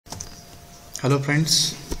Hello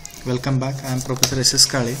friends, welcome back. I am Professor S.S.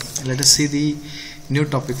 Kale. Let us see the new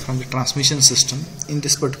topic from the transmission system. In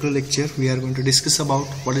this particular lecture, we are going to discuss about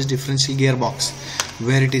what is differential gearbox,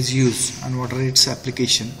 where it is used and what are its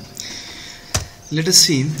application. Let us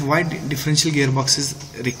see why differential gearbox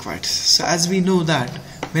is required. So as we know that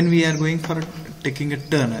when we are going for taking a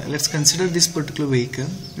turn, let's consider this particular vehicle.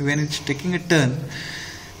 When it's taking a turn,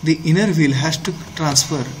 the inner wheel has to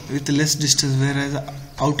transfer with less distance, whereas the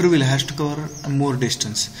outer wheel has to cover more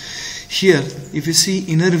distance. Here, if you see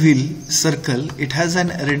inner wheel circle, it has an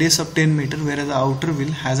radius of 10 meters, whereas the outer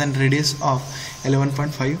wheel has an radius of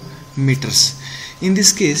 11.5 meters. In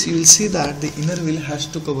this case, you will see that the inner wheel has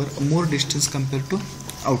to cover more distance compared to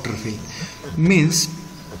outer wheel. Means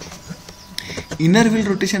inner wheel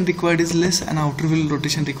rotation required is less and outer wheel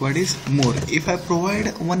rotation required is more. If I provide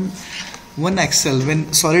one axle,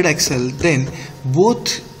 when solid axle, then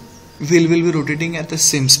both wheel will be rotating at the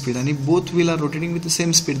same speed, and if both wheel are rotating with the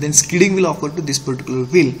same speed, then skidding will occur to this particular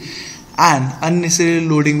wheel and unnecessary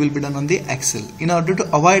loading will be done on the axle. In order to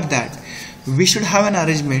avoid that, we should have an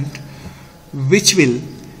arrangement which will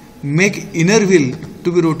make inner wheel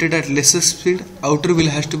to be rotated at lesser speed, outer wheel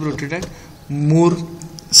has to be rotated at more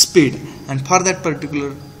speed, and for that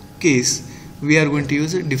particular case we are going to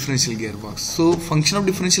use a differential gearbox. So function of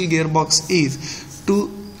differential gearbox is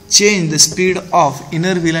to change the speed of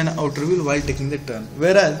inner wheel and outer wheel while taking the turn.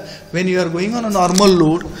 Whereas when you are going on a normal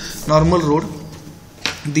road,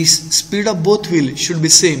 the speed of both wheels should be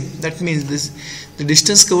same. That means the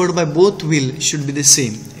distance covered by both wheels should be the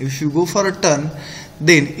same. If you go for a turn,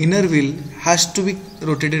 then inner wheel has to be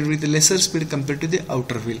rotated with a lesser speed compared to the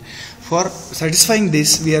outer wheel. For satisfying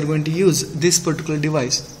this, we are going to use this particular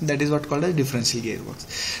device, that is what called as differential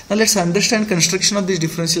gearbox. Now let's understand construction of this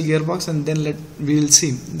differential gearbox, and then we will see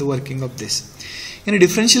the working of this. In a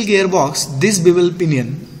differential gearbox, this bevel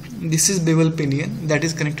pinion, this is bevel pinion that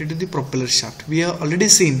is connected to the propeller shaft. We have already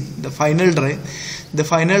seen the final drive. The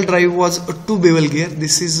final drive was a two bevel gear.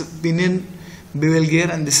 This is pinion bevel gear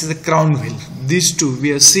and this is a crown wheel. These two, we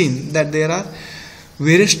have seen that there are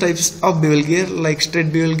various types of bevel gear like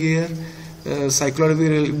straight bevel gear, cycloid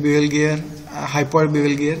bevel gear, hypoid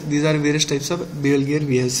bevel gear. These are various types of bevel gear,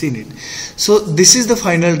 we have seen it. So this is the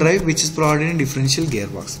final drive which is provided in differential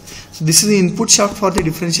gearbox. So this is the input shaft for the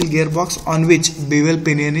differential gearbox on which bevel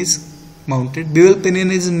pinion is mounted. Bevel pinion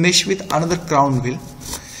is meshed with another crown wheel.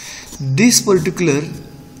 This particular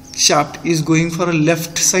shaft is going for a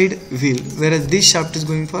left side wheel, whereas this shaft is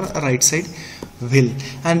going for a right side wheel.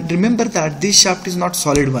 And remember that this shaft is not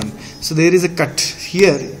solid one, so there is a cut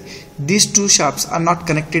here. These two shafts are not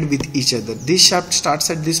connected with each other. This shaft starts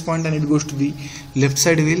at this point and it goes to the left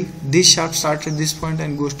side wheel. This shaft starts at this point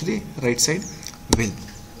and goes to the right side wheel.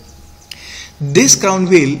 This crown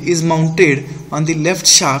wheel is mounted on the left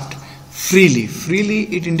shaft freely.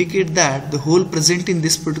 It indicates that the hole present in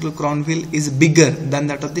this particular crown wheel is bigger than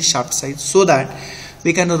that of the shaft size, so that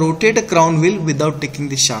we can rotate a crown wheel without taking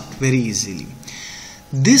the shaft very easily.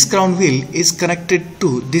 This crown wheel is connected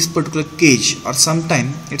to this particular cage, or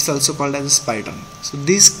sometimes it's also called as a spider. So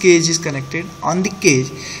this cage is connected. On the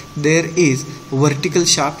cage there is a vertical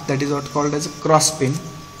shaft, that is what called as a cross pin.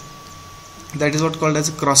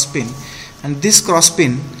 And this cross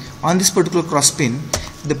pin, on this particular cross pin,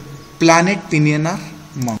 the planet pinion are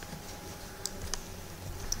mounted.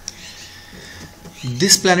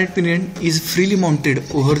 This planet pinion is freely mounted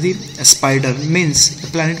over the spider, means the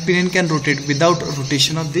planet pinion can rotate without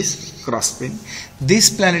rotation of this cross pin. This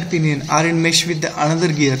planet pinion are in mesh with the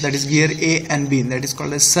another gear, that is gear A and B, that is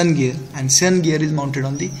called as sun gear, and sun gear is mounted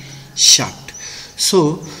on the shaft.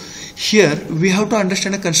 So here we have to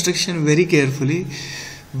understand the construction very carefully.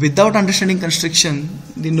 Without understanding construction,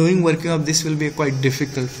 the knowing working of this will be quite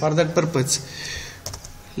difficult. For that purpose,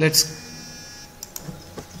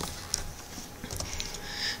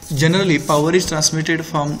 generally power is transmitted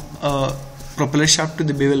from propeller shaft to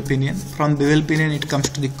the bevel pinion. From bevel pinion it comes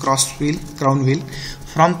to the crown wheel.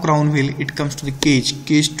 From crown wheel it comes to the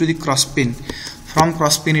cage to the cross pin. From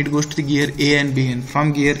cross pin it goes to the gear A and B, and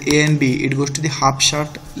from gear A and B it goes to the half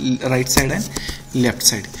shaft, right side and left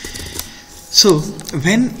side. So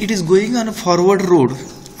when it is going on a forward road,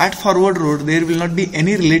 at forward road there will not be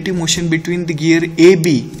any relative motion between the gear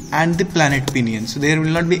AB and the planet pinion. So there will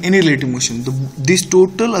not be any relative motion. This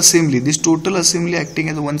total assembly acting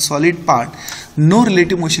as one solid part, no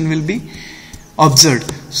relative motion will be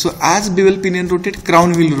observed. So as bevel pinion rotate,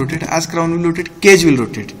 crown will rotate. As crown will rotate, cage will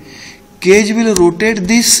rotate. Cage will rotate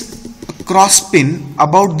this cross pin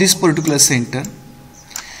about this particular center,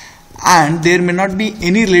 and there may not be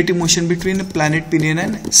any relative motion between planet pinion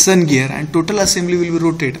and sun gear, and total assembly will be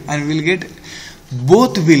rotated and will get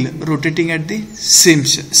both wheel rotating at the same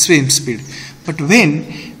speed. But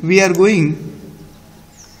when we are going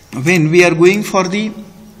for the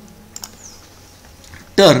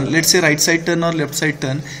turn, let's say right side turn or left side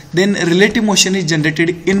turn, then relative motion is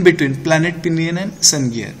generated in between planet pinion and sun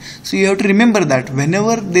gear. So you have to remember that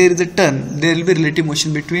whenever there is a turn, there will be relative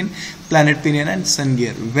motion between planet pinion and sun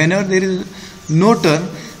gear. Whenever there is no turn,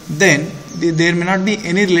 then there may not be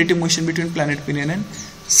any relative motion between planet pinion and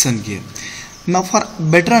sun gear. Now for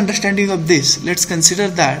better understanding of this, let's consider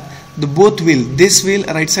that the both wheel, this wheel,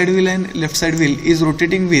 right side wheel and left side wheel, is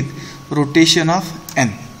rotating with rotation of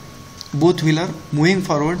n. Both wheels are moving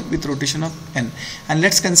forward with rotation of n. And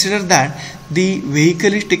let's consider that the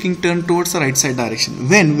vehicle is taking turn towards the right side direction.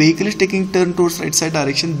 When vehicle is taking turn towards right side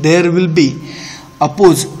direction, there will be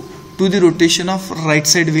opposed to the rotation of right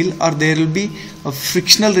side wheel, or there will be a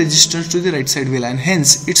frictional resistance to the right side wheel, and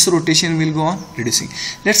hence its rotation will go on reducing.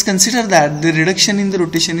 Let's consider that the reduction in the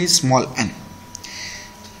rotation is small n.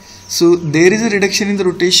 So there is a reduction in the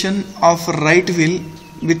rotation of right wheel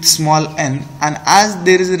with small n, and as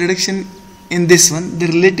there is a reduction in this one, the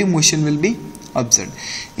relative motion will be observed.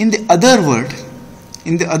 In the other word,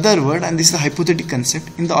 and this is a hypothetical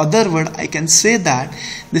concept, in the other word, I can say that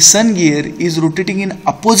the sun gear is rotating in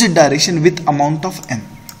opposite direction with amount of n.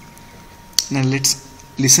 Now let's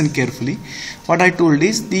listen carefully. What I told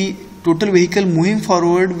is the total vehicle moving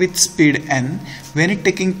forward with speed n, when it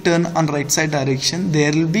taking turn on right side direction,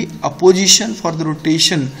 there will be opposition for the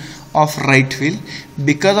rotation of right wheel.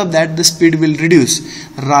 Because of that, the speed will reduce.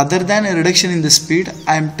 Rather than a reduction in the speed,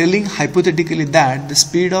 I am telling hypothetically that the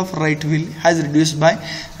speed of right wheel has reduced by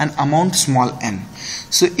an amount small n.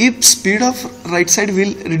 So if speed of right side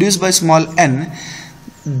wheel reduced by small n,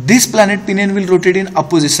 this planet pinion will rotate in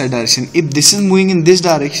opposite side direction. If this is moving in this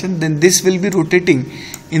direction, then this will be rotating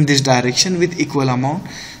in this direction with equal amount.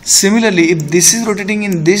 Similarly, if this is rotating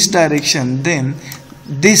in this direction, then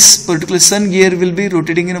this particular sun gear will be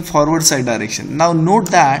rotating in a forward side direction. Now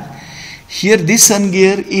note that here this sun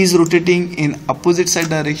gear is rotating in opposite side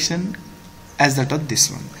direction as that of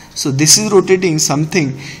this one. So this is rotating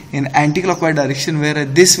something in anti-clockwise direction,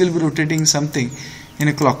 whereas this will be rotating something in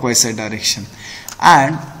a clockwise side direction.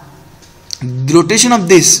 And the rotation of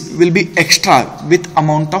this will be extra with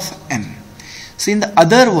amount of n. So in the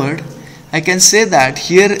other word, I can say that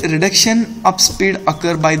here reduction of speed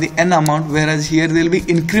occur by the n amount, whereas here there will be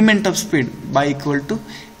increment of speed by equal to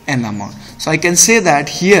n amount. So I can say that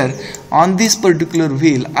here on this particular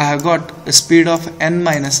wheel I have got a speed of n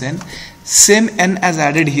minus n, same n as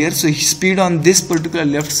added here. So speed on this particular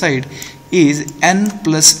left side is n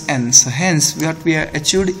plus n. So hence what we have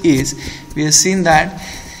achieved is, we have seen that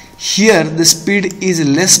here the speed is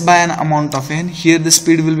less by an amount of n, here the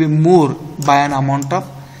speed will be more by an amount of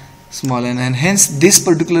small n, and hence this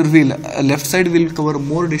particular wheel, left side will cover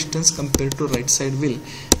more distance compared to right side wheel,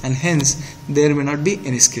 and hence there may not be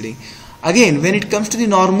any skidding. Again, when it comes to the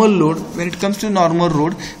normal load,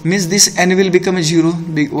 means this n will become a 0.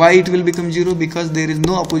 Why it will become 0? Because there is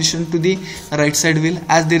no opposition to the right side wheel.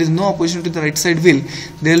 As there is no opposition to the right side wheel,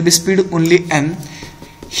 there will be speed only n.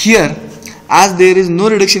 Here, as there is no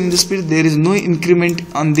reduction in the speed, there is no increment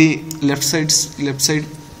on the left side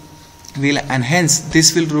wheel, and hence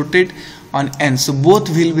this will rotate on n. So both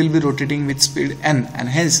wheel will be rotating with speed n, and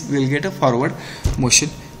hence we will get a forward motion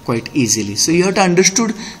quite easily. So you have to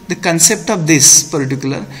understood the concept of this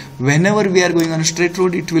particular. Whenever we are going on a straight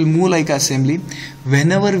road, it will move like assembly.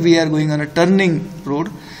 Whenever we are going on a turning road,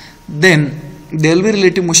 then there will be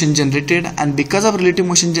relative motion generated, and because of relative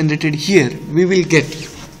motion generated here, we will get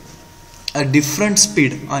a different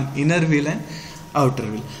speed on inner wheel and outer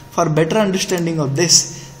wheel. For better understanding of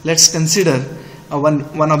this, let's consider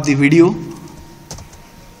one of the video.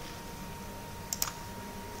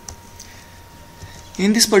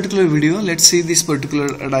 In this particular video, let's see this particular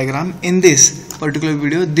diagram. In this particular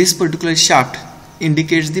video, this particular shaft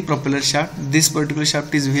indicates the propeller shaft. This particular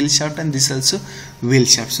shaft is wheel shaft, and this also wheel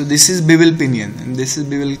shaft. So this is bevel pinion and this is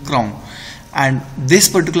bevel crown, and this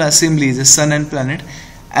particular assembly is a sun and planet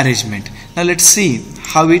arrangement. Now let's see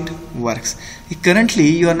how it works. Currently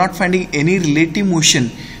you are not finding any relative motion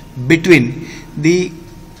between the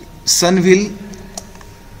sun wheel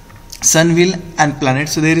and planet.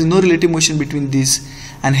 So there is no relative motion between these,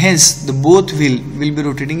 and hence the both wheel will be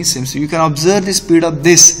rotating is same. So you can observe the speed of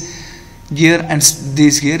this gear and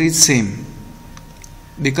this gear is same,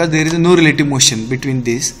 because there is no relative motion between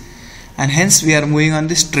this, and hence we are moving on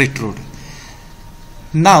the straight road.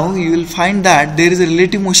 Now you will find that there is a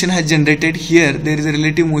relative motion has generated here. There is a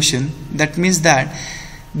relative motion. That means that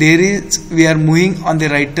we are moving on the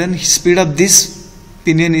right turn. Speed of this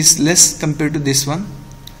pinion is less compared to this one,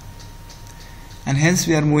 and hence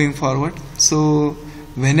we are moving forward. So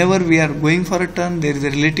whenever we are going for a turn, there is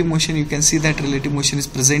a relative motion. You can see that relative motion is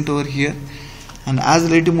present over here, and as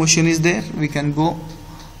relative motion is there, we can go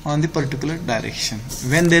on the particular direction.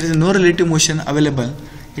 When there is no relative motion available,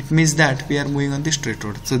 it means that we are moving on the straight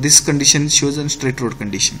road. So this condition shows a straight road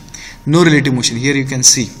condition. No relative motion. Here you can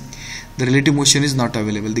see the relative motion is not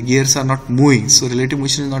available. The gears are not moving, so relative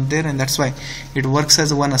motion is not there, and that's why it works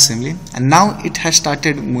as one assembly. And now it has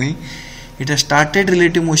started moving. It has started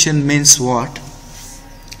relative motion means what?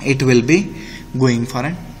 It will be going for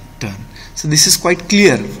a turn. So this is quite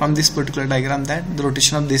clear from this particular diagram that the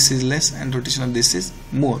rotation of this is less and rotation of this is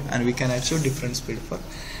more, and we can achieve different speed for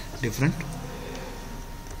different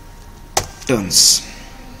turns.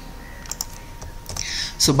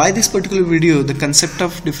 So by this particular video, the concept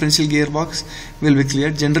of differential gearbox will be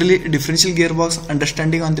clear. Generally, differential gearbox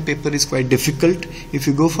understanding on the paper is quite difficult. If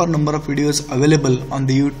you go for number of videos available on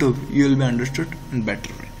the YouTube, you will be understood in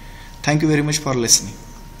better way. Thank you very much for listening.